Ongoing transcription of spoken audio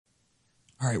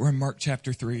All right, we're in Mark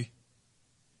chapter 3.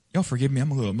 Y'all forgive me, I'm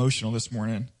a little emotional this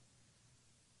morning.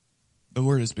 The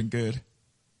Lord has been good.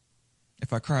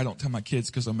 If I cry, don't tell my kids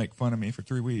because they'll make fun of me for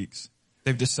 3 weeks.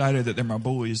 They've decided that they're my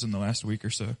bullies in the last week or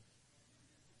so.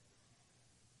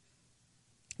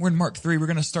 We're in Mark 3. We're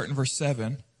going to start in verse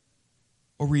 7.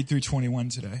 We'll read through 21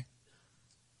 today.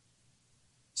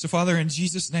 So, Father, in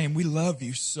Jesus' name, we love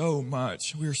you so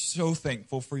much. We are so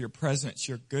thankful for your presence,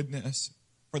 your goodness,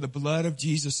 for the blood of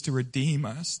Jesus to redeem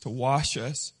us, to wash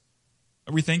us.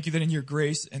 And we thank you that in your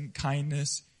grace and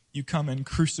kindness, you come and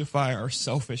crucify our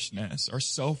selfishness, our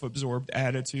self-absorbed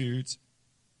attitudes,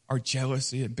 our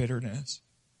jealousy and bitterness.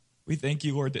 We thank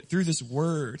you, Lord, that through this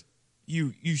word,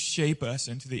 you shape us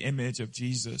into the image of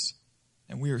Jesus.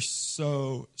 And we are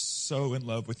so, so in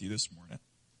love with you this morning.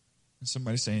 And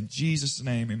somebody say, in Jesus'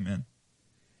 name, amen.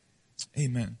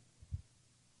 Amen.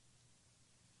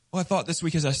 Well, I thought this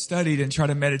week as I studied and tried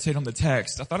to meditate on the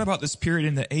text, I thought about this period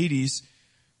in the 80s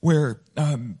where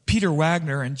Peter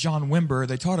Wagner and John Wimber,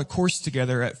 they taught a course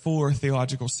together at Fuller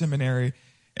Theological Seminary.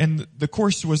 And the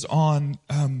course was on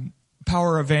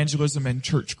power evangelism and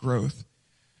church growth.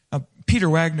 Peter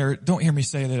Wagner, don't hear me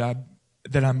say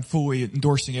that I'm fully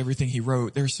endorsing everything he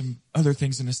wrote. There's some other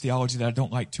things in his theology that I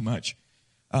don't like too much.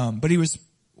 But he was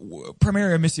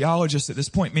primarily a missiologist at this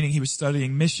point, meaning he was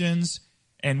studying missions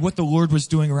and what the Lord was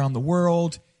doing around the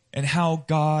world and how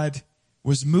God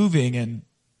was moving. And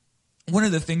one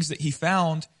of the things that he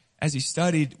found as he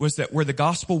studied was that where the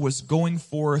gospel was going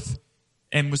forth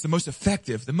and was the most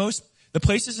effective, the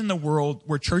places in the world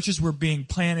where churches were being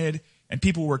planted and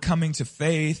people were coming to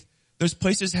faith, those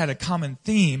places had a common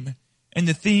theme. And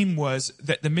the theme was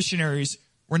that the missionaries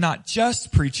were not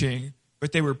just preaching,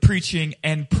 but they were preaching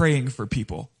and praying for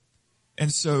people.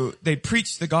 And so they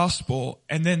preached the gospel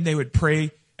and then they would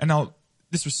pray. And now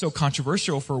this was so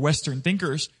controversial for Western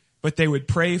thinkers, but they would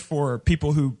pray for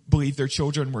people who believed their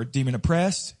children were demon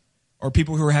oppressed or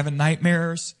people who were having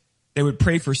nightmares. They would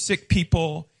pray for sick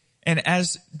people. And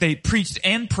as they preached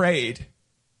and prayed,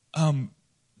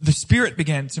 the Spirit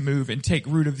began to move and take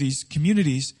root of these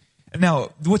communities.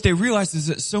 Now, what they realized is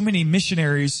that so many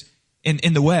missionaries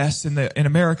in the West, in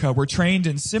America, were trained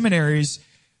in seminaries,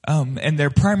 and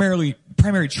their primary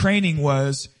training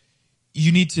was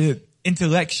you need to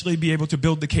intellectually be able to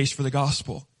build the case for the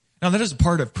gospel. Now, that is a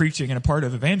part of preaching and a part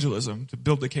of evangelism, to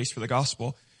build the case for the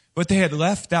gospel. But they had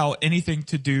left out anything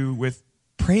to do with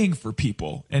praying for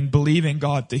people and believing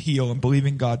God to heal and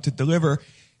believing God to deliver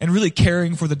and really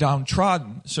caring for the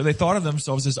downtrodden. So they thought of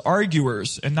themselves as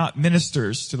arguers and not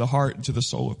ministers to the heart and to the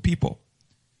soul of people.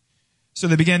 So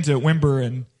they began to, Wimber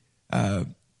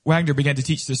and Wagner began to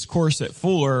teach this course at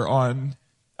Fuller on,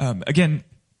 again,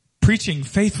 preaching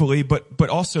faithfully, but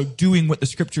also doing what the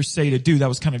scriptures say to do. That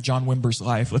was kind of John Wimber's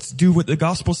life. Let's do what the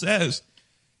gospel says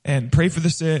and pray for the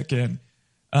sick. And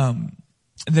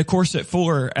the course at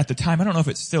Fuller at the time, I don't know if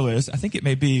it still is, I think it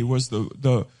may be, was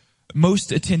the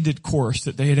most attended course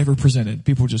that they had ever presented.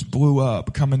 People just blew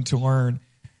up coming to learn.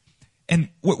 And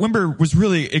what Wimber was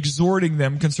really exhorting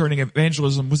them concerning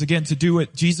evangelism was, again, to do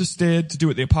what Jesus did, to do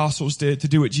what the apostles did, to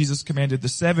do what Jesus commanded the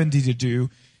 70 to do,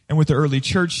 and what the early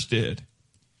church did.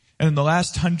 And in the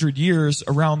last 100 years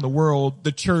around the world,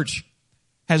 the church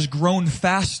has grown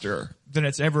faster than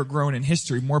it's ever grown in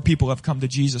history. More people have come to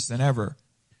Jesus than ever.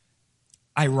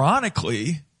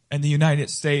 Ironically, in the United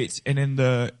States and in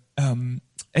the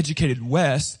educated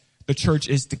West, the church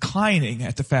is declining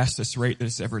at the fastest rate that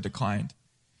it's ever declined.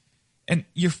 And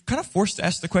you're kind of forced to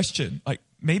ask the question, like,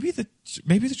 maybe the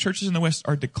churches in the West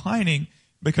are declining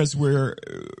because we're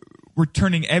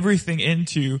turning everything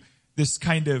into this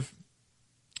kind of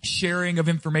sharing of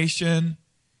information.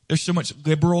 There's so much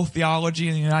liberal theology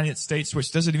in the United States,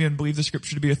 which doesn't even believe the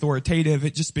scripture to be authoritative.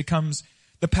 It just becomes,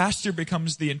 the pastor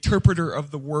becomes the interpreter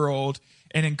of the world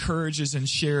and encourages and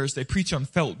shares. They preach on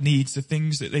felt needs, the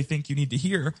things that they think you need to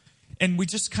hear. And we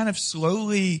just kind of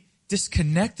slowly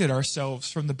disconnected ourselves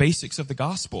from the basics of the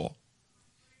gospel.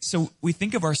 So we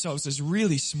think of ourselves as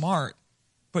really smart,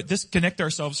 but disconnect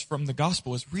ourselves from the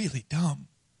gospel is really dumb.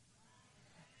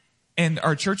 And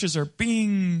our churches are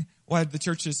being, the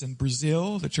churches in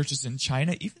Brazil, the churches in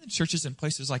China, even the churches in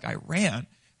places like Iran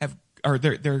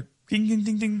they're ding, ding,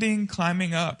 ding, ding, ding,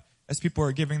 climbing up as people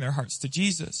are giving their hearts to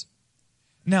Jesus.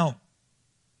 Now,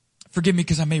 forgive me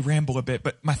because I may ramble a bit,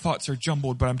 but my thoughts are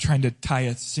jumbled, but I'm trying to tie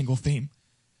a single theme.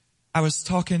 I was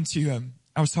talking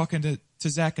to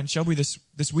Zach and Shelby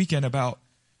this weekend about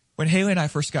when Haley and I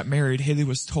first got married. Haley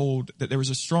was told that there was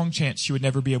a strong chance she would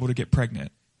never be able to get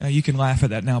pregnant. Now you can laugh at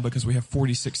that now because we have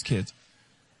 46 kids.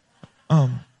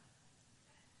 So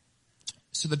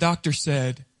the doctor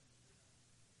said,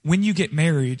 when you get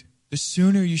married, the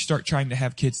sooner you start trying to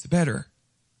have kids, the better.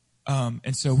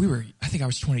 And so I think I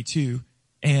was 22,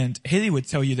 and Haley would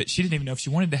tell you that she didn't even know if she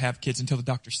wanted to have kids until the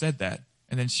doctor said that.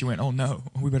 And then she went, oh no,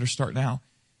 we better start now.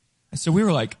 And so we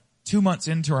were like 2 months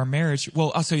into our marriage.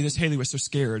 Well, I'll tell you this, Haley was so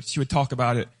scared. She would talk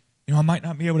about it. I might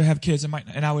not be able to have kids.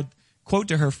 And I would quote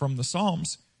to her from the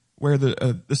Psalms where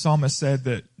the psalmist said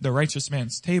that the righteous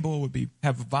man's table would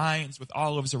have vines with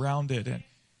olives around it.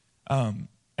 And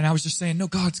I was just saying, no,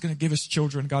 God's going to give us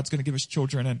children. God's going to give us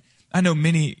children. And I know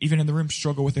many, even in the room,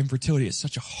 struggle with infertility. It's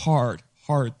such a hard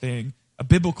thing, a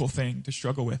biblical thing to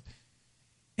struggle with.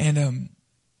 And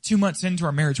 2 months into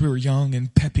our marriage, we were young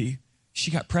and peppy. She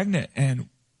got pregnant, and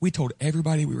we told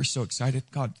everybody we were so excited.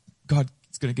 God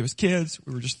is going to give us kids.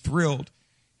 We were just thrilled.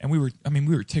 And we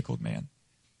were tickled, man.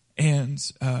 And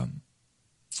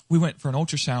we went for an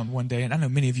ultrasound one day, and I know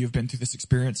many of you have been through this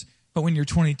experience, but when you're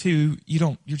 22,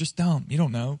 you're just dumb. You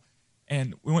don't know.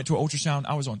 And we went to an ultrasound.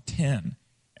 I was on 10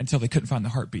 until they couldn't find the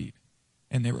heartbeat.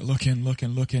 And they were looking,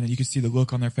 and you could see the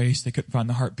look on their face. They couldn't find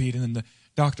the heartbeat. And then the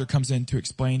doctor comes in to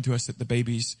explain to us that the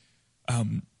baby's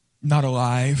not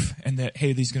alive and that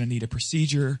Haley's going to need a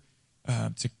procedure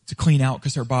to clean out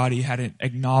because her body hadn't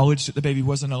acknowledged that the baby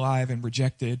wasn't alive and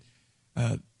rejected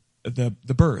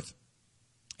the birth.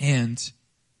 And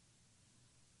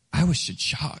I was in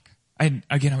shock. I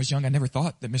was young. I never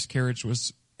thought that miscarriage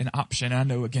was an option. I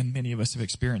know, again, many of us have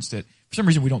experienced it. For some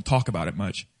reason, we don't talk about it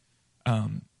much.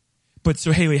 But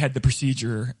so Haley had the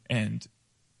procedure, and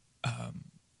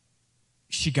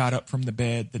she got up from the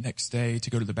bed the next day to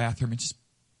go to the bathroom and just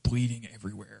bleeding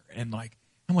everywhere. And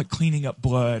I'm cleaning up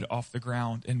blood off the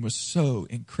ground and was so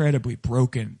incredibly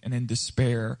broken and in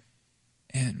despair.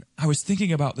 And I was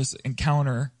thinking about this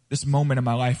encounter, this moment in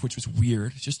my life, which was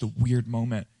weird. It's just a weird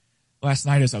moment. Last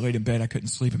night as I laid in bed, I couldn't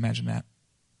sleep. Imagine that.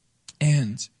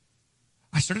 And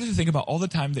I started to think about all the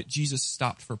time that Jesus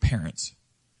stopped for parents.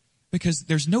 Because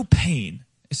there's no pain,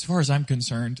 as far as I'm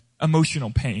concerned, emotional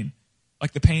pain,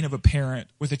 like the pain of a parent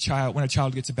with a child when a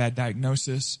child gets a bad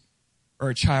diagnosis, or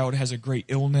a child has a great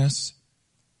illness,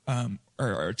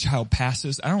 or a child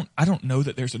passes. I don't know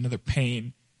that there's another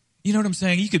pain. You know what I'm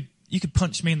saying? You could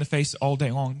punch me in the face all day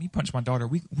long. You punch my daughter,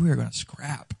 we are going to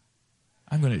scrap.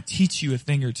 I'm going to teach you a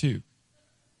thing or two.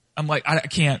 I'm like, I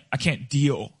can't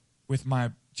deal with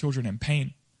my children in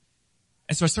pain.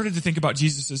 And so I started to think about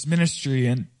Jesus' ministry,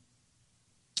 and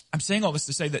I'm saying all this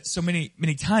to say that so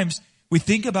many times we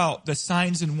think about the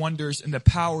signs and wonders and the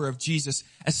power of Jesus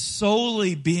as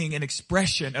solely being an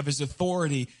expression of his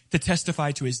authority to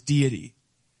testify to his deity.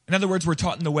 In other words, we're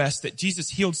taught in the West that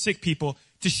Jesus healed sick people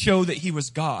to show that he was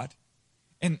God.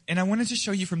 And I wanted to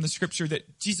show you from the scripture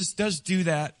that Jesus does do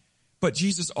that, but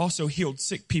Jesus also healed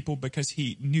sick people because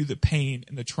he knew the pain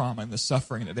and the trauma and the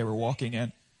suffering that they were walking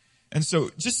in. And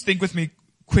so just think with me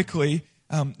quickly.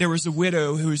 There was a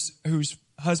widow whose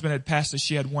husband had passed as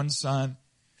she had one son,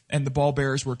 and the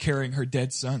pallbearers were carrying her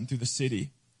dead son through the city.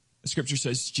 The scripture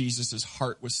says Jesus'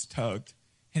 heart was tugged,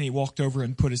 and he walked over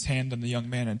and put his hand on the young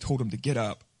man and told him to get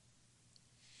up.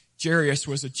 Jairus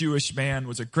was a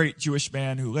great Jewish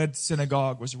man who led the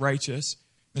synagogue, was righteous.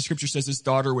 The scripture says his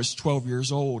daughter was 12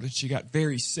 years old, and she got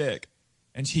very sick.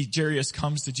 And Jairus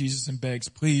comes to Jesus and begs,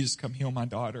 please come heal my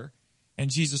daughter. And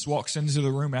Jesus walks into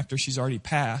the room after she's already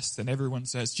passed, and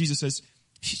Jesus says,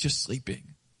 she's just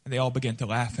sleeping. And they all begin to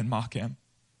laugh and mock him.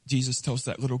 Jesus tells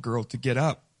that little girl to get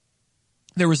up.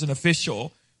 There was an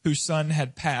official whose son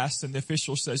had passed, and the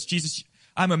official says, Jesus,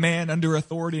 I'm a man under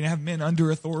authority, and I have men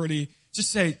under authority.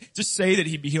 Just say that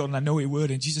he'd be healed, and I know he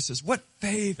would. And Jesus says, what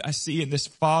faith I see in this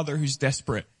father who's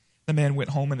desperate. The man went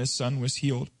home, and his son was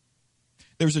healed.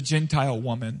 There was a Gentile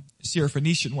woman, a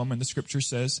Syrophoenician woman, the scripture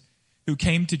says, who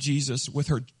came to Jesus with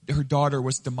her daughter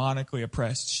was demonically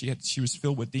oppressed. She was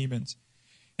filled with demons.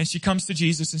 And she comes to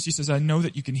Jesus and she says, I know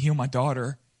that you can heal my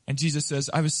daughter. And Jesus says,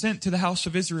 I was sent to the house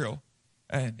of Israel.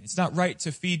 And it's not right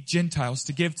to feed Gentiles,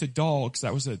 to give to dogs.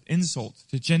 That was an insult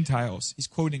to Gentiles. He's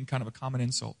quoting kind of a common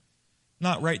insult.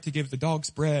 Not right to give the dogs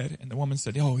bread. And the woman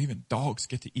said, oh, even dogs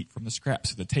get to eat from the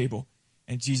scraps of the table.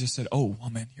 And Jesus said, oh,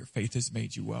 woman, your faith has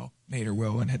made her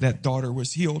well. And that daughter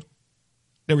was healed.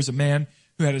 There was a man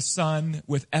who had a son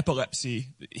with epilepsy.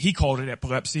 He called it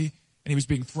epilepsy, and he was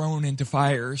being thrown into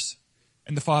fires.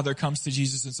 And the father comes to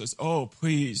Jesus and says, oh,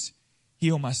 please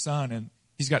heal my son. And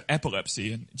he's got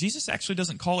epilepsy. And Jesus actually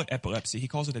doesn't call it epilepsy. He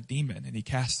calls it a demon, and he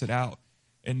casts it out.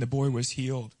 And the boy was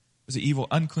healed. It was an evil,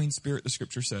 unclean spirit, the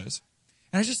scripture says.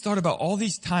 And I just thought about all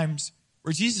these times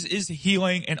where Jesus is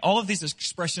healing, and all of these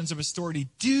expressions of authority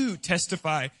do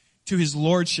testify to his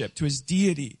lordship, to his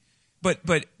deity. But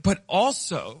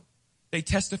also they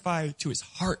testify to his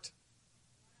heart.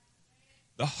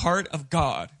 The heart of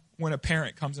God when a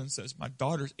parent comes and says, my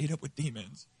daughter's ate up with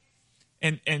demons.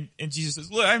 And Jesus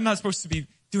says, look, I'm not supposed to be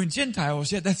doing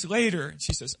Gentiles yet. That's later. And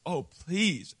she says, oh,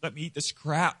 please let me eat the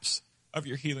scraps of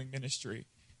your healing ministry.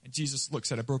 And Jesus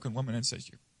looks at a broken woman and says,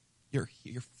 your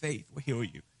faith will heal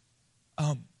you.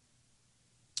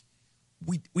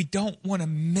 We don't want to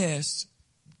miss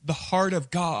the heart of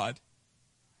God.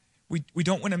 We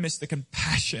don't want to miss the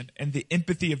compassion and the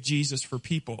empathy of Jesus for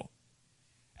people.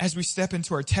 As we step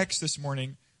into our text this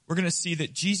morning, we're going to see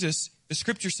that Jesus, the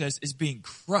scripture says, is being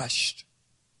crushed,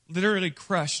 literally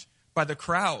crushed by the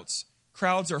crowds.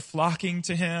 Crowds are flocking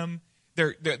to him.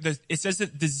 It says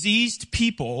that diseased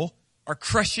people are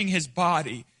crushing his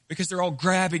body because they're all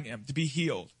grabbing him to be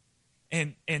healed.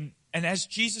 And as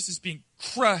Jesus is being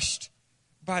crushed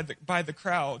by the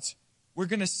crowds, we're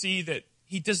going to see that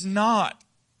he does not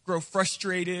grow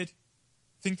frustrated.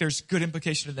 I think there's good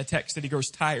implication in the text that he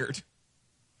grows tired.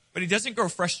 But he doesn't grow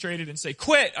frustrated and say,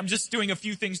 quit, I'm just doing a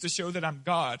few things to show that I'm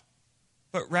God.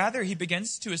 But rather, he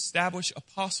begins to establish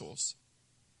apostles,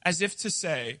 as if to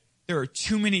say, there are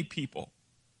too many people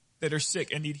that are sick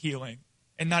and need healing,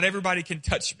 and not everybody can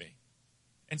touch me.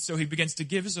 And so he begins to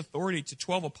give his authority to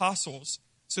 12 apostles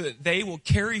so that they will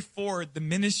carry forward the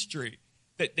ministry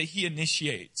that he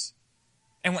initiates.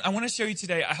 And I want to show you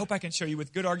today, I hope I can show you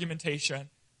with good argumentation,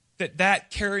 that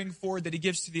carrying forward that he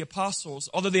gives to the apostles,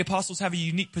 although the apostles have a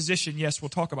unique position, yes, we'll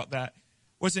talk about that,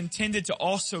 was intended to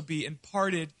also be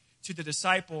imparted to the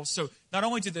disciples. So not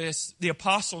only do the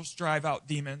apostles drive out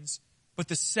demons, but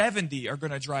the 70 are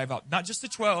going to drive out, not just the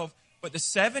 12, but the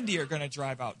 70 are going to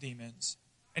drive out demons.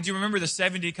 And do you remember the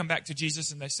 70 come back to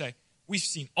Jesus and they say, we've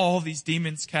seen all these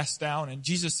demons cast down. And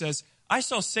Jesus says, I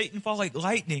saw Satan fall like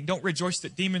lightning. Don't rejoice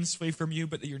that demons flee from you,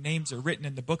 but that your names are written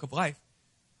in the book of life.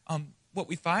 What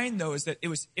we find, though, is that it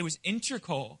was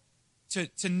integral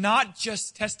to not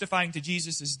just testifying to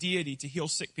Jesus' deity to heal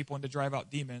sick people and to drive out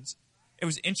demons. It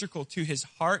was integral to his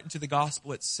heart and to the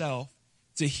gospel itself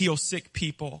to heal sick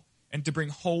people and to bring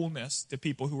wholeness to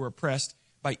people who were oppressed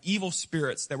by evil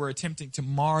spirits that were attempting to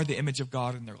mar the image of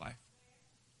God in their life.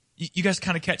 You guys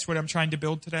kind of catch what I'm trying to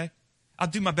build today? I'll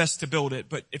do my best to build it,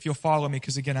 but if you'll follow me,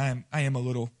 because again, I am a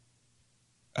little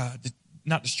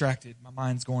not distracted. My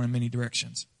mind's going in many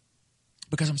directions.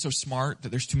 Because I'm so smart that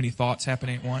there's too many thoughts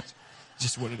happening at once. It's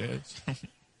just what it is.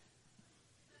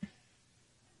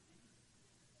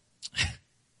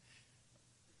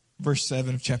 Verse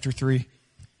 7 of chapter 3.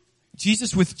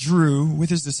 Jesus withdrew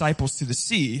with his disciples to the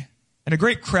sea, and a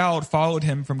great crowd followed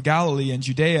him from Galilee and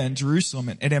Judea and Jerusalem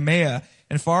and Idumea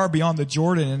and far beyond the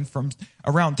Jordan and from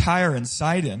around Tyre and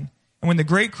Sidon. And when the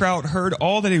great crowd heard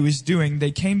all that he was doing,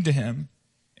 they came to him,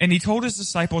 and he told his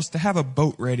disciples to have a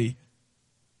boat ready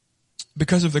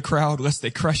because of the crowd, lest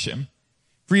they crush him.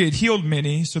 For he had healed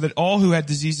many, so that all who had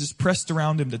diseases pressed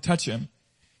around him to touch him.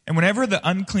 And whenever the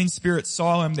unclean spirits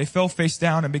saw him, they fell face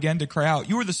down and began to cry out,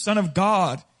 you are the Son of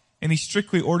God. And he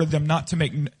strictly ordered them not to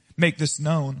make this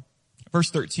known.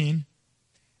 Verse 13.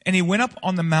 And he went up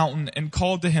on the mountain and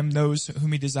called to him those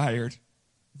whom he desired.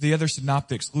 The other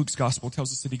synoptics, Luke's gospel,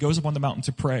 tells us that he goes up on the mountain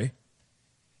to pray.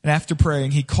 And after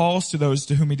praying, he calls to those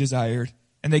to whom he desired.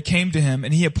 And they came to him,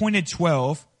 and he appointed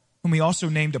 12, whom he also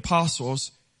named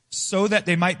apostles, so that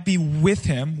they might be with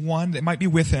him. 1, they might be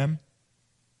with him.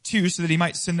 2, so that he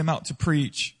might send them out to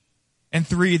preach. And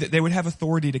 3, that they would have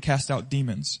authority to cast out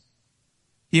demons.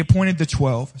 He appointed the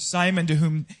 12, Simon, to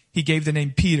whom he gave the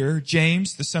name Peter,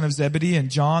 James, the son of Zebedee, and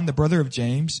John, the brother of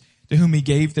James, to whom he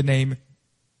gave the name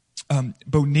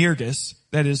Boanerges,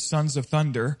 that is, sons of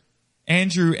thunder,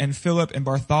 Andrew and Philip and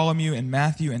Bartholomew and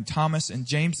Matthew and Thomas and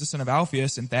James, the son of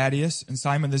Alphaeus, and Thaddeus and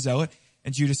Simon the Zealot,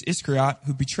 and Judas Iscariot,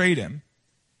 who betrayed him.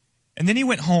 And then he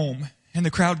went home, and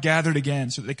the crowd gathered again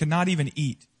so that they could not even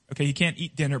eat. Okay, he can't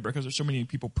eat dinner because there's so many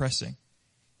people pressing.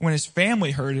 When his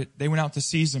family heard it, they went out to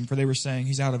seize him, for they were saying,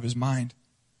 he's out of his mind.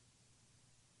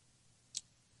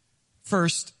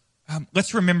 First,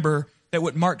 let's remember that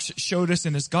what Mark showed us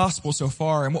in his gospel so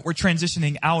far and what we're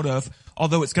transitioning out of,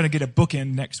 although it's going to get a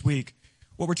bookend next week,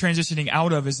 what we're transitioning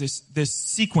out of is this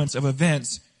sequence of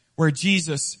events where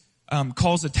Jesus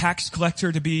calls a tax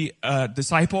collector to be a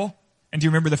disciple. And do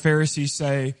you remember the Pharisees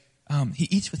say, he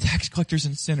eats with tax collectors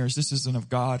and sinners. This isn't of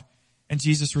God. And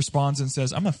Jesus responds and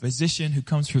says, I'm a physician who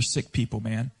comes for sick people,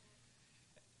 man.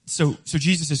 So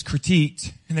Jesus is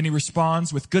critiqued, and then he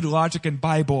responds with good logic and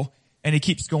Bible, and he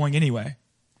keeps going anyway.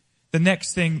 The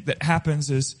next thing that happens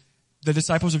is the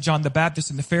disciples of John the Baptist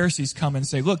and the Pharisees come and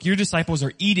say, look, your disciples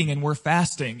are eating and we're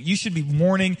fasting. You should be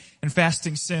mourning and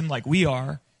fasting sin like we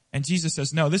are. And Jesus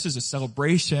says, no, this is a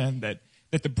celebration that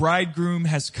the bridegroom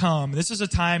has come. This is a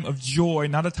time of joy,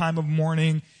 not a time of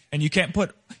mourning. And you can't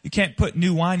put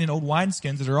new wine in old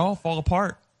wineskins that are all fall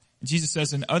apart. And Jesus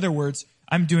says, in other words,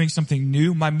 I'm doing something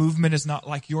new. My movement is not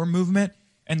like your movement.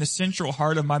 And the central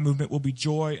heart of my movement will be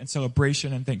joy and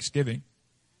celebration and thanksgiving.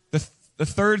 The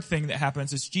third thing that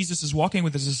happens is Jesus is walking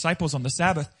with his disciples on the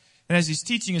Sabbath. And as he's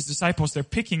teaching his disciples, they're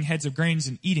picking heads of grains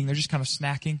and eating. They're just kind of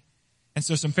snacking. And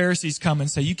so some Pharisees come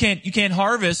and say, you can't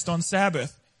harvest on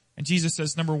Sabbath. And Jesus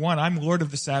says, number one, I'm Lord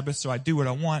of the Sabbath, so I do what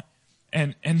I want.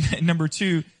 And number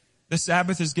two, the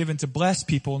Sabbath is given to bless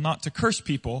people, not to curse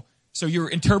people. So you're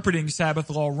interpreting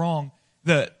Sabbath law wrong.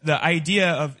 The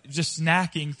idea of just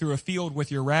snacking through a field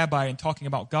with your rabbi and talking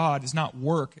about God is not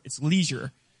work, it's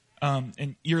leisure.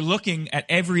 And you're looking at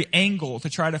every angle to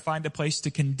try to find a place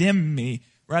to condemn me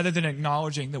rather than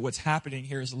acknowledging that what's happening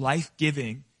here is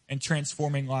life-giving and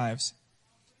transforming lives.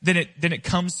 Then it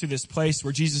comes to this place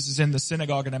where Jesus is in the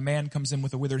synagogue and a man comes in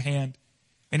with a withered hand.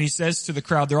 And he says to the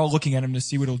crowd, they're all looking at him to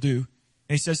see what he'll do.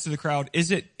 And he says to the crowd,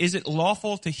 is it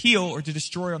lawful to heal or to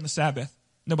destroy on the Sabbath?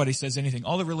 Nobody says anything.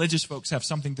 All the religious folks have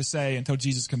something to say until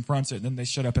Jesus confronts it, and then they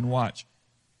shut up and watch.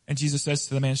 And Jesus says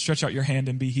to the man, stretch out your hand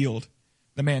and be healed.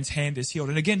 The man's hand is healed.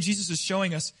 And again, Jesus is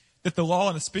showing us that the law,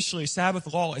 and especially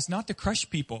Sabbath law, is not to crush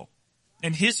people.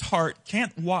 And his heart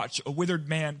can't watch a withered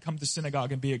man come to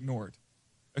synagogue and be ignored.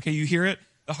 Okay, you hear it?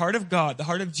 The heart of God, the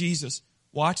heart of Jesus,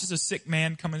 watches a sick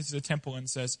man come into the temple and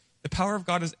says, the power of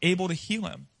God is able to heal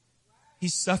him.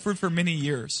 He's suffered for many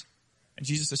years. And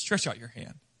Jesus says, stretch out your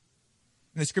hand.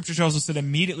 And the scripture tells us that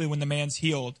immediately when the man's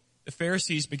healed, the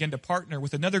Pharisees begin to partner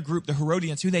with another group, the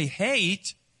Herodians, who they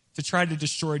hate, to try to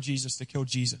destroy Jesus, to kill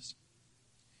Jesus.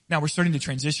 Now we're starting to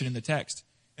transition in the text.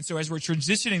 And so as we're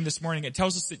transitioning this morning, it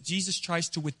tells us that Jesus tries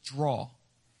to withdraw.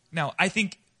 Now, I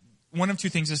think one of two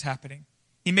things is happening.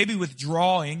 He may be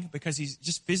withdrawing because he's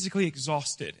just physically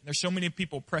exhausted. There's so many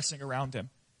people pressing around him.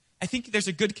 I think there's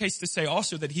a good case to say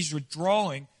also that he's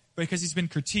withdrawing because he's been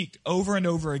critiqued over and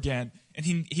over again. And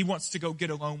he wants to go get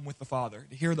alone with the Father,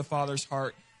 to hear the Father's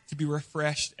heart, to be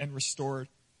refreshed and restored.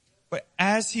 But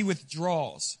as he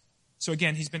withdraws, so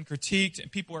again, he's been critiqued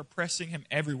and people are pressing him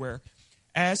everywhere.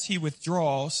 As he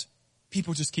withdraws,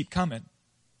 people just keep coming.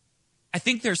 I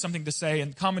think there's something to say,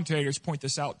 and commentators point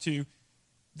this out too,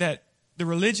 that the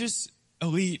religious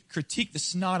elite critique the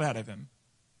snot out of him.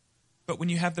 But when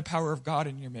you have the power of God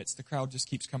in your midst, the crowd just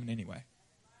keeps coming anyway.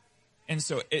 And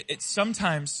so it's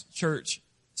sometimes, church,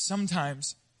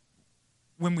 sometimes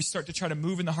when we start to try to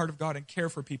move in the heart of God and care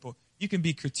for people, you can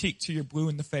be critiqued till you're blue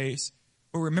in the face.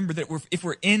 But remember that if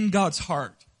we're in God's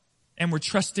heart and we're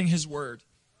trusting his word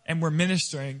and we're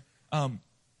ministering,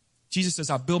 Jesus says,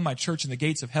 I'll build my church and the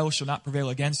gates of hell shall not prevail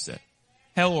against it.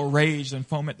 Hell will rage and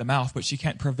foam at the mouth, but she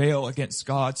can't prevail against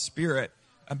God's spirit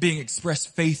being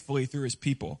expressed faithfully through his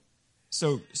people.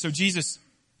 So Jesus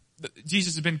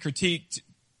has been critiqued,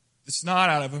 the snot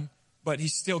out of him, but he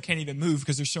still can't even move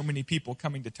because there's so many people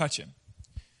coming to touch him.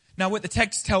 Now, what the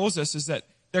text tells us is that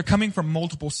they're coming from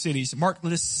multiple cities. Mark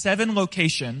lists 7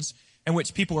 locations in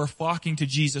which people are flocking to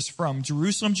Jesus from.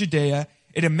 Jerusalem, Judea,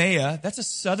 Idumea, that's a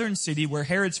southern city where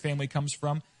Herod's family comes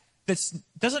from, that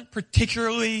doesn't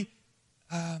particularly,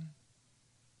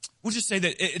 we'll just say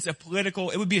that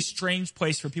it would be a strange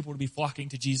place for people to be flocking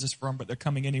to Jesus from, but they're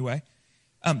coming anyway.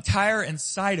 Tyre and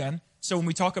Sidon. So when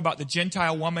we talk about the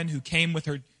Gentile woman who came with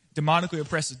her demonically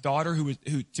oppressed daughter who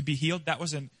to be healed, that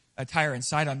was in Tyre and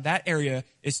Sidon. That area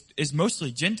is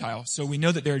mostly Gentile. So we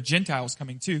know that there are Gentiles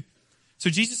coming too. So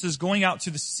Jesus is going out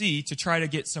to the sea to try to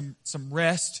get some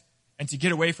rest and to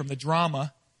get away from the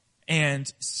drama.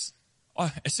 And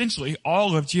essentially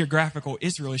all of geographical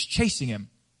Israel is chasing him.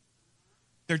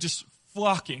 They're just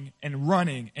flocking and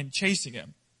running and chasing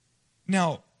him.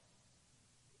 Now,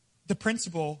 the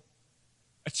principal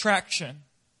attraction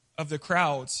of the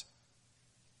crowds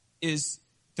is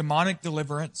demonic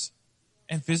deliverance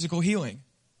and physical healing.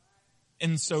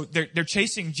 And so they're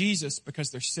chasing Jesus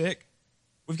because they're sick.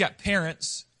 We've got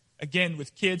parents, again,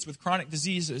 with kids with chronic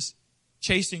diseases,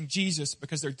 chasing Jesus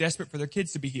because they're desperate for their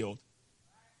kids to be healed.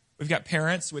 We've got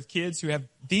parents with kids who have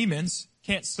demons,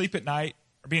 can't sleep at night,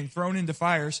 are being thrown into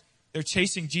fires. They're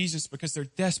chasing Jesus because they're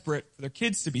desperate for their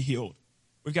kids to be healed.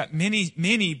 We've got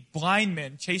many blind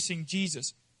men chasing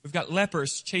Jesus. We've got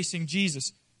lepers chasing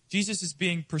Jesus. Jesus is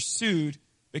being pursued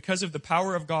because of the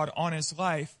power of God on his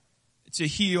life to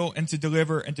heal and to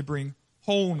deliver and to bring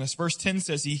wholeness. Verse 10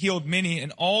 says he healed many,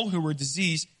 and all who were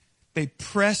diseased, they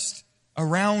pressed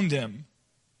around him.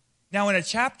 Now in a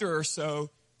chapter or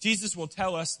so, Jesus will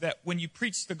tell us that when you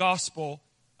preach the gospel,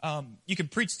 you can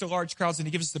preach to large crowds, and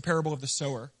he gives us the parable of the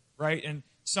sower, right? And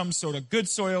some sort of good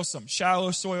soil, some shallow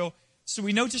soil. So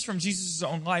we know just from Jesus'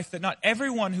 own life that not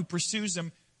everyone who pursues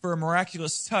him for a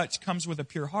miraculous touch comes with a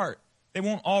pure heart. they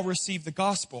won't all receive the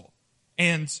gospel.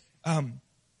 And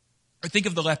or think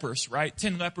of the lepers, right?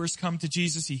 10 lepers come to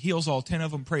Jesus. He heals all 10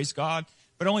 of them, praise God.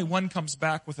 But only one comes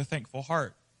back with a thankful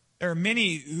heart. There are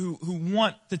many who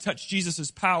want to touch Jesus'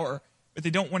 power, but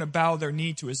they don't want to bow their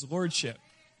knee to his lordship.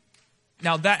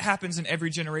 Now, that happens in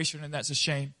every generation, and that's a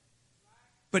shame.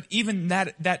 But even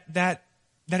that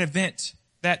event,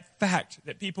 that fact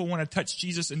that people want to touch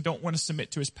Jesus and don't want to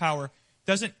submit to his power,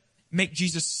 doesn't make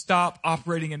Jesus stop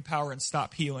operating in power and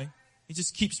stop healing. He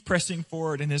just keeps pressing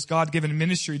forward in his God-given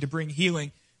ministry to bring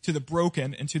healing to the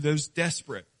broken and to those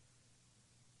desperate.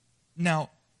 Now,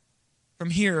 from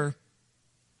here,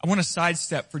 I want to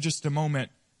sidestep for just a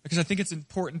moment because I think it's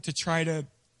important to try to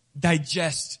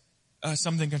digest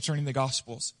something concerning the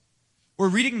Gospels. We're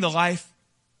reading the life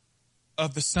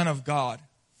of the Son of God,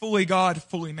 fully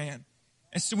man.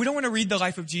 And so we don't want to read the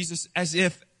life of Jesus as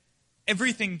if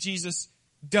everything Jesus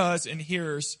does and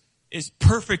hears is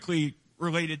perfectly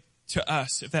related to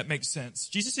us, if that makes sense.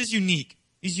 Jesus is unique.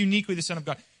 He's uniquely the Son of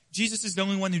God. Jesus is the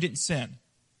only one who didn't sin.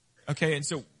 Okay, and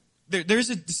so there's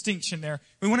a distinction there.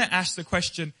 We want to ask the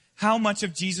question, how much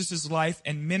of Jesus' life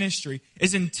and ministry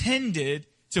is intended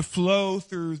to flow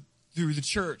through the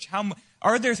church?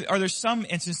 Are there some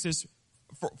instances,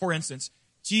 for instance,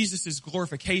 Jesus'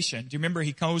 glorification? Do you remember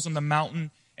he goes on the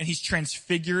mountain and he's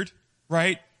transfigured,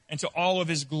 right? Into all of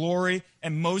his glory,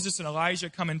 and Moses and Elijah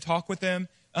come and talk with him.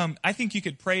 I think you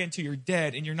could pray until you're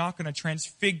dead and you're not going to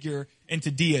transfigure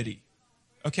into deity.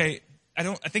 Okay? I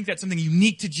think that's something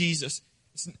unique to Jesus.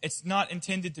 It's not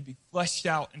intended to be fleshed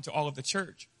out into all of the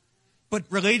church. But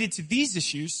related to these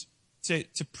issues,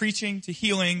 to preaching, to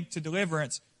healing, to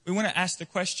deliverance, we want to ask the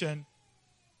question,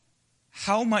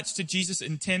 how much did Jesus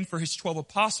intend for his 12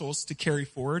 apostles to carry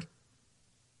forward?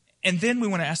 And then we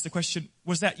want to ask the question,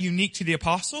 was that unique to the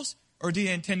apostles, or did he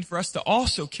intend for us to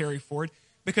also carry forward?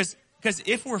 Because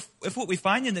if what we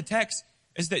find in the text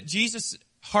is that Jesus'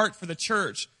 heart for the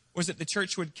church was that the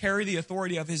church would carry the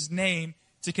authority of his name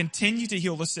to continue to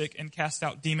heal the sick and cast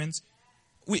out demons,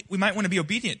 we might want to be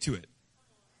obedient to it.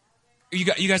 You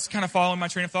guys kind of following my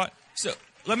train of thought? So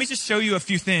let me just show you a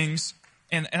few things,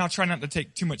 and I'll try not to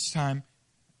take too much time.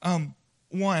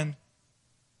 One,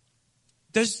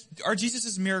 are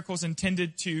Jesus' miracles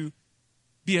intended to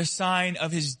be a sign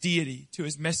of his deity, to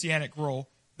his messianic role?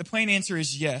 The plain answer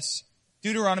is yes.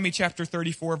 Deuteronomy chapter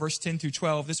 34, verse 10 through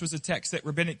 12, this was a text that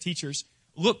rabbinic teachers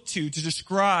looked to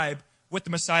describe what the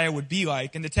Messiah would be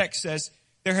like. And the text says,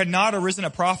 there had not arisen a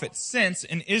prophet since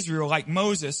in Israel like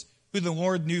Moses, who the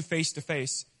Lord knew face to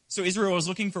face. So Israel was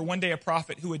looking for one day a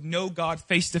prophet who would know God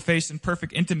face to face in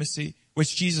perfect intimacy,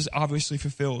 which Jesus obviously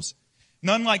fulfills.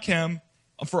 None like him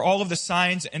for all of the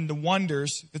signs and the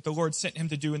wonders that the Lord sent him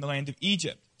to do in the land of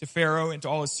Egypt, to Pharaoh and to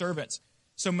all his servants.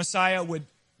 So Messiah would,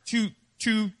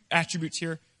 two attributes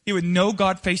here. He would know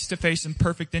God face to face in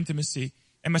perfect intimacy,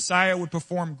 and Messiah would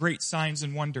perform great signs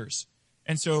and wonders.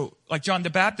 And so, like John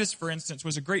the Baptist, for instance,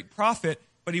 was a great prophet,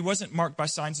 but he wasn't marked by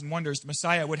signs and wonders. The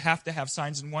Messiah would have to have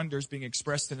signs and wonders being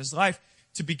expressed in his life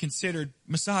to be considered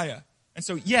Messiah. And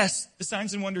so, yes, the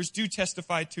signs and wonders do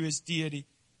testify to his deity.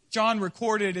 John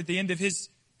recorded at the end of his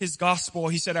gospel,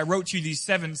 he said, I wrote you these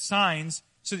 7 signs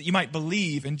so that you might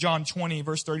believe, in John 20,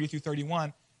 verse 30 through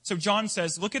 31. So John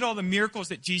says, look at all the miracles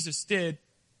that Jesus did.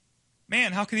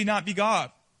 Man, how could he not be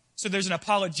God? So there's an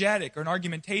apologetic or an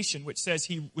argumentation which says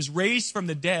he was raised from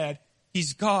the dead.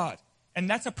 He's God. And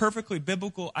that's a perfectly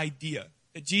biblical idea,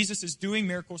 that Jesus is doing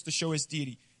miracles to show his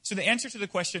deity. So the answer to the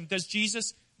question, does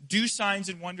Jesus do signs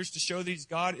and wonders to show that he's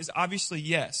God, is obviously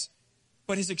yes.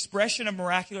 But his expression of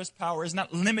miraculous power is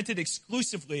not limited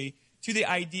exclusively to the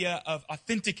idea of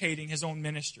authenticating his own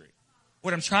ministry.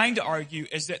 What I'm trying to argue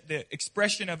is that the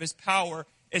expression of his power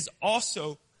is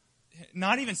also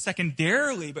not even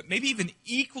secondarily, but maybe even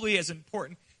equally as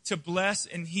important to bless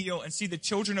and heal and see the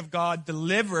children of God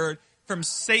delivered from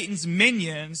Satan's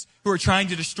minions who are trying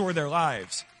to destroy their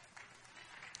lives.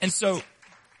 And so,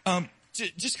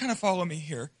 just kind of follow me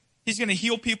here. He's going to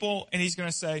heal people, and he's going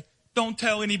to say, don't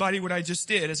tell anybody what I just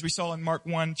did, as we saw in Mark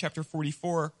 1, chapter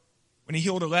 44, when he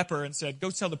healed a leper and said,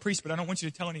 go tell the priest, but I don't want you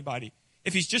to tell anybody.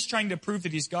 If he's just trying to prove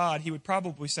that he's God, he would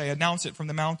probably say, announce it from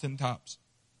the mountaintops.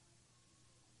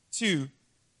 2,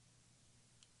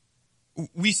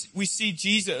 we see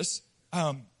Jesus,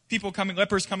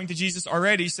 lepers coming to Jesus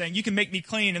already saying, you can make me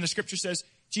clean. And the scripture says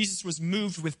Jesus was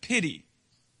moved with pity.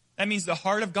 That means the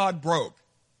heart of God broke.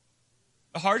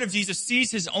 The heart of Jesus sees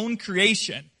his own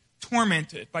creation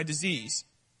tormented by disease.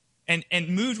 And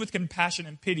moved with compassion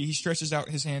and pity, he stretches out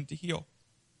his hand to heal.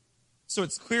 So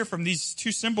it's clear from these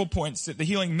 2 simple points that the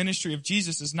healing ministry of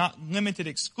Jesus is not limited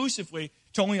exclusively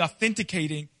to only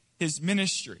authenticating his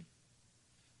ministry.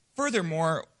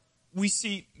 Furthermore, we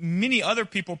see many other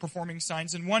people performing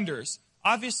signs and wonders.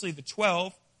 Obviously the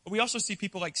 12, but we also see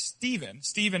people like Stephen.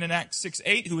 Stephen in Acts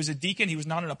 6:8, who was a deacon. He was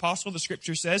not an apostle. The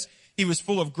scripture says he was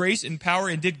full of grace and power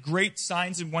and did great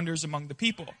signs and wonders among the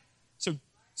people.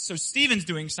 So Stephen's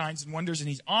doing signs and wonders, and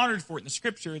he's honored for it in the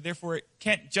scripture. Therefore, it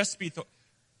can't just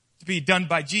be done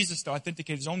by Jesus to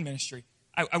authenticate his own ministry.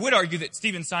 I would argue that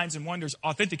Stephen's signs and wonders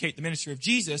authenticate the ministry of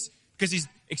Jesus because he's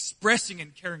expressing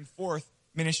and carrying forth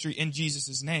ministry in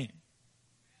Jesus' name.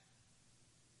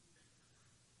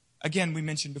 Again, we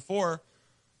mentioned before,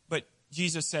 but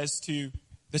Jesus says to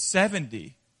the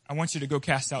 70, I want you to go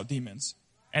cast out demons.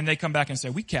 And they come back and say,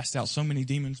 we cast out so many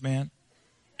demons, man.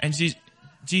 And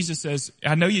Jesus says,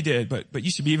 I know you did, but you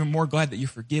should be even more glad that you're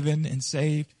forgiven and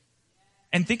saved.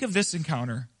 And think of this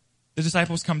encounter. The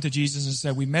disciples come to Jesus and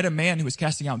said, we met a man who was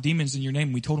casting out demons in your name,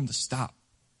 and we told him to stop.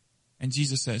 And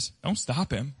Jesus says, don't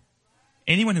stop him.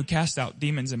 Anyone who casts out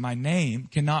demons in my name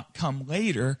cannot come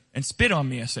later and spit on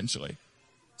me, essentially.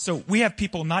 So we have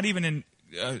people not even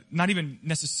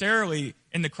necessarily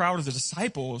in the crowd of the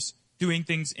disciples doing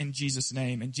things in Jesus'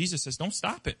 name. And Jesus says, don't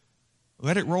stop it.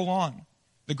 Let it roll on.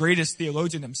 The greatest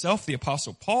theologian himself, the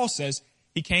Apostle Paul, says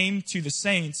he came to the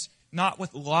saints not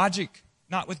with logic,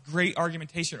 not with great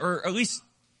argumentation, or at least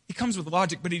he comes with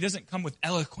logic, but he doesn't come with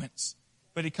eloquence.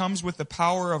 But he comes with the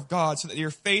power of God, so that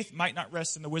your faith might not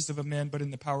rest in the wisdom of men, but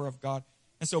in the power of God.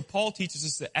 And so Paul teaches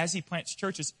us that as he plants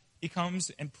churches, he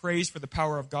comes and prays for the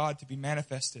power of God to be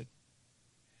manifested.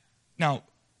 Now,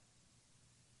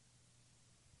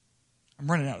 I'm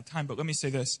running out of time, but let me say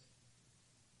this.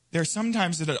 There's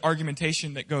sometimes an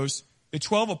argumentation that goes, the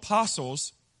 12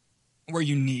 apostles were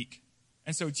unique.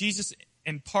 And so Jesus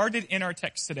imparted in our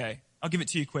text today, I'll give it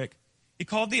to you quick. He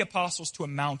called the apostles to a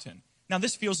mountain. Now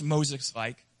this feels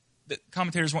Moses-like. The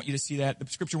commentators want you to see that. The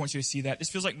scripture wants you to see that. This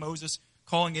feels like Moses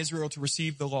calling Israel to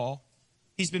receive the law.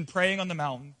 He's been praying on the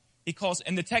mountain. He calls,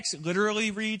 and the text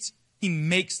literally reads, he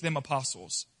makes them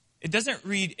apostles.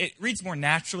 It reads more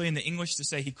naturally in the English to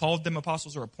say he called them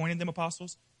apostles or appointed them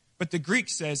apostles. But the Greek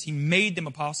says he made them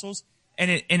apostles, and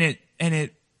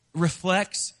it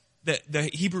reflects the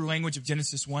Hebrew language of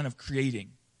Genesis 1 of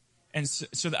creating. And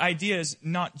so the idea is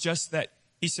not just that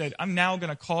he said, I'm now going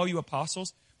to call you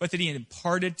apostles, but that he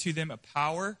imparted to them a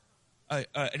power,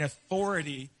 an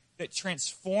authority that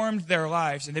transformed their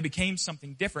lives, and they became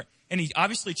something different. And he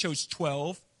obviously chose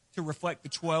 12 to reflect the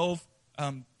 12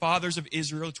 fathers of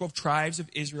Israel, the 12 tribes of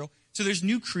Israel. So there's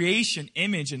new creation,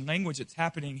 image, and language that's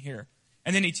happening here.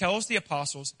 And then he tells the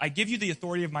apostles, I give you the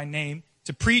authority of my name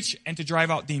to preach and to drive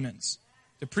out demons.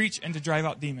 To preach and to drive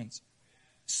out demons.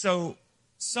 So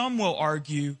some will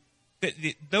argue that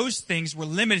those things were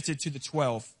limited to the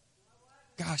 12.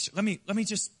 Gosh, let me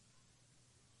just,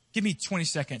 give me 20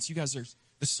 seconds. You guys are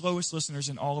the slowest listeners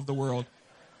in all of the world.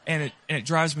 And it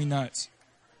drives me nuts.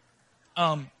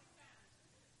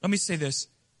 Let me say this.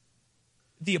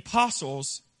 The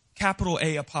apostles, capital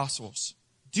A apostles,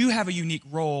 do have a unique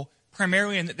role,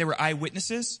 primarily in that they were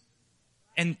eyewitnesses,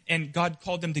 and God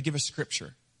called them to give us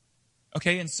scripture.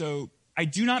 Okay, and so I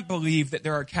do not believe that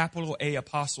there are capital A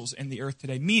apostles in the earth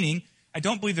today, meaning I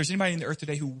don't believe there's anybody in the earth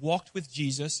today who walked with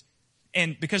Jesus,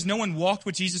 and because no one walked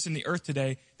with Jesus in the earth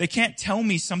today, they can't tell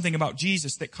me something about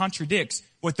Jesus that contradicts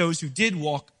what those who did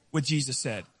walk with Jesus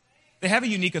said. They have a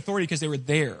unique authority because they were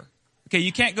there. Okay,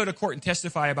 you can't go to court and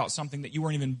testify about something that you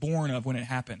weren't even born of when it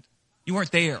happened. You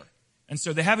weren't there. And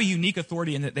so they have a unique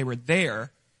authority in that they were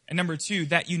there. And number two,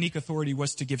 that unique authority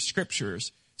was to give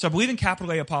scriptures. So I believe in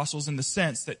capital A apostles in the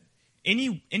sense that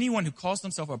anyone who calls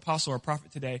themselves an apostle or a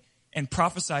prophet today and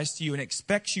prophesies to you and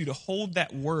expects you to hold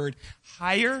that word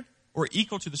higher or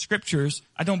equal to the scriptures,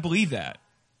 I don't believe that.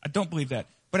 I don't believe that.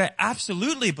 But I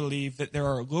absolutely believe that there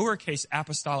are lowercase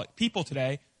apostolic people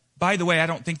today. By the way, I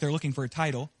don't think they're looking for a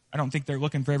title. I don't think they're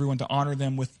looking for everyone to honor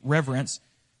them with reverence.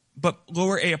 But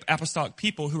lower A apostolic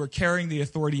people who are carrying the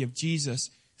authority of Jesus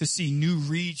to see new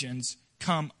regions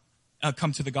come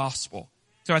to the gospel.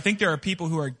 So I think there are people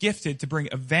who are gifted to bring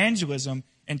evangelism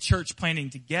and church planting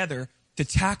together to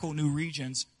tackle new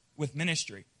regions with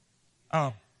ministry.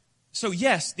 So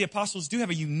yes, the apostles do have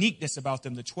a uniqueness about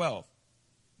them, the 12.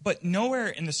 But nowhere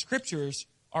in the scriptures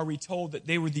are we told that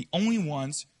they were the only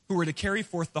ones who were to carry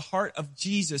forth the heart of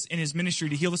Jesus in his ministry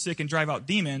to heal the sick and drive out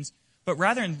demons. But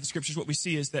rather in the scriptures, what we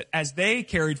see is that as they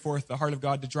carried forth the heart of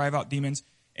God to drive out demons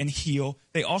and heal,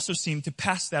 they also seemed to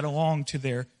pass that along to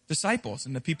their disciples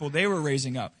and the people they were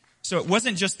raising up. So it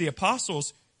wasn't just the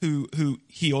apostles who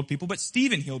healed people, but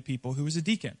Stephen healed people who was a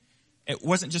deacon. It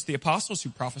wasn't just the apostles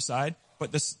who prophesied,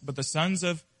 but the sons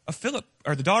of Philip,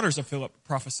 or the daughters of Philip,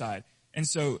 prophesied. And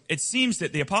so it seems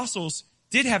that the apostles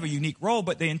did have a unique role,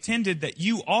 but they intended that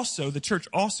you also, the church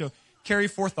also, carry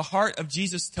forth the heart of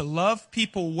Jesus to love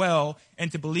people well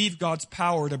and to believe God's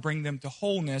power to bring them to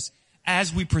wholeness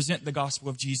as we present the gospel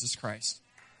of Jesus Christ.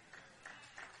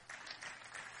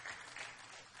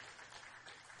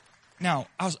 Now,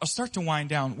 I'll start to wind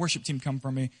down. Worship team, come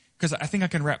for me, because I think I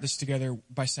can wrap this together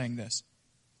by saying this.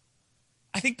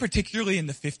 I think particularly in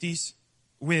the 50s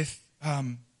with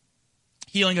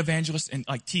healing evangelists and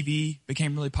like TV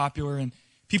became really popular and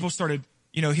people started,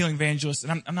 healing evangelists.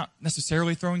 And I'm not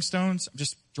necessarily throwing stones. I'm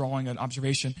just drawing an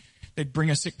observation. They'd bring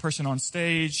a sick person on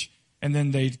stage and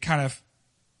then they'd kind of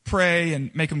pray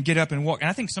and make them get up and walk. And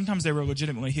I think sometimes they were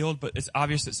legitimately healed, but it's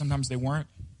obvious that sometimes they weren't.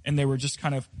 And they were just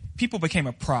people became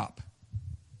a prop.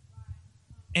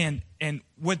 And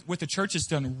what the church has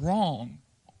done wrong,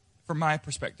 from my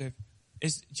perspective,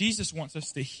 is Jesus wants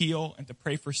us to heal and to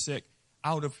pray for sick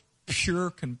out of pure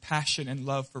compassion and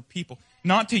love for people.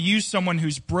 Not to use someone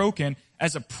who's broken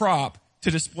as a prop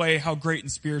to display how great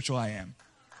and spiritual I am.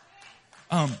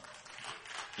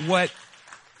 What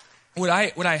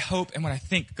I hope and what I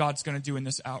think God's going to do in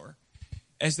this hour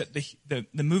is that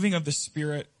the moving of the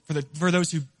Spirit for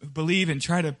those who believe and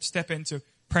try to step into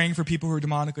praying for people who are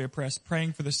demonically oppressed,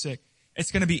 praying for the sick,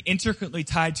 it's going to be intricately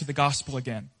tied to the gospel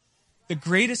again. The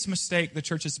greatest mistake the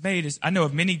church has made is, I know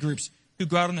of many groups who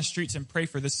go out on the streets and pray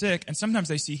for the sick, and sometimes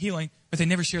they see healing, but they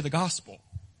never share the gospel.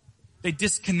 They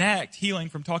disconnect healing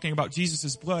from talking about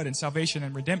Jesus' blood and salvation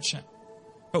and redemption.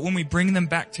 But when we bring them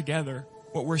back together,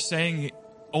 what we're saying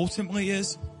ultimately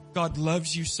is, God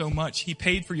loves you so much. He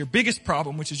paid for your biggest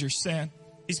problem, which is your sin.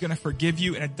 He's going to forgive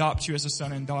you and adopt you as a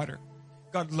son and daughter.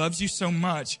 God loves you so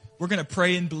much. We're going to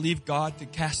pray and believe God to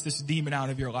cast this demon out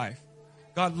of your life.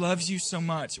 God loves you so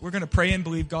much. We're going to pray and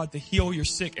believe God to heal your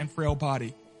sick and frail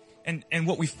body. And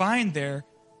what we find there,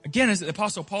 again, is that the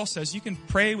Apostle Paul says, you can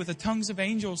pray with the tongues of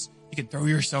angels. You can throw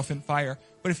yourself in fire.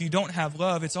 But if you don't have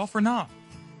love, it's all for naught.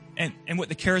 And what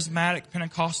the charismatic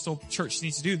Pentecostal church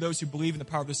needs to do, those who believe in the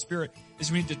power of the Spirit,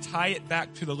 is we need to tie it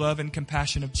back to the love and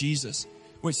compassion of Jesus,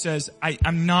 which says,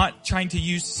 I'm not trying to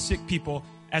use sick people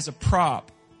as a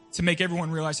prop to make everyone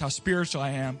realize how spiritual I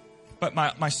am, but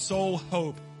my sole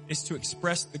hope is to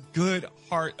express the good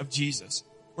heart of Jesus,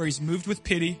 where he's moved with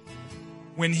pity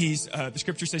when the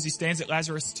scripture says he stands at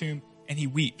Lazarus' tomb and he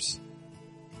weeps.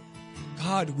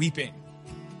 God weeping.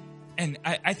 And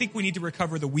I think we need to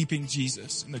recover the weeping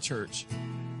Jesus in the church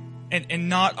and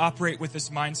not operate with this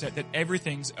mindset that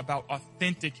everything's about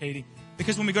authenticating.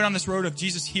 Because when we go down this road of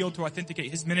Jesus healed to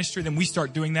authenticate his ministry, then we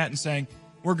start doing that and saying,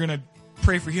 we're going to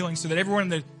pray for healing so that everyone in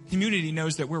the community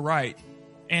knows that we're right.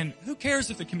 And who cares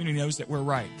if the community knows that we're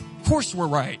right? Of course we're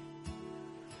right.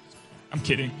 I'm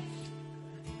kidding.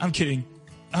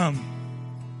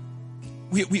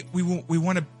 We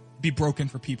want to be broken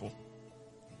for people.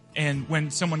 And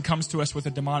when someone comes to us with a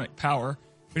demonic power,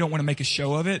 we don't want to make a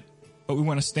show of it, but we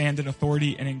want to stand in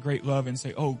authority and in great love and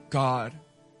say, oh God,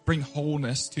 bring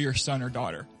wholeness to your son or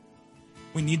daughter.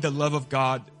 We need the love of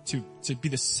God to be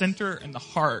the center and the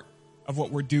heart of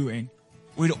what we're doing.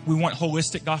 We want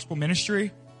holistic gospel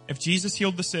ministry. If Jesus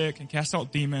healed the sick and cast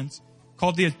out demons,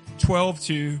 called the 12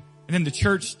 to, and then the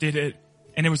church did it,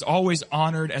 and it was always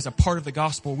honored as a part of the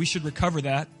gospel, we should recover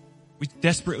that. We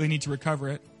desperately need to recover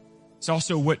it. It's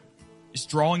also what is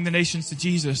drawing the nations to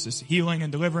Jesus, is healing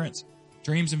and deliverance,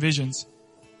 dreams and visions.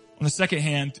 On the second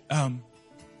hand,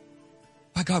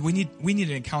 by God, we need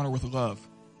an encounter with love.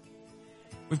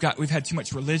 We've had too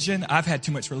much religion. I've had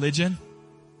too much religion.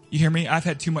 You hear me? I've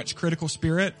had too much critical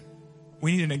spirit.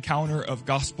 We need an encounter of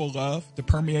gospel love to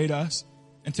permeate us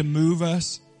and to move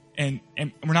us. And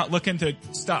we're not looking to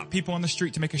stop people on the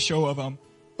street to make a show of them,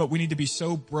 but we need to be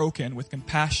so broken with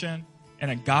compassion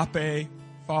and agape,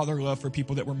 Father love for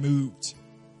people that we're moved.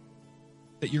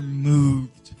 That you're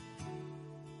moved.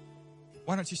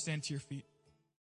 Why don't you stand to your feet?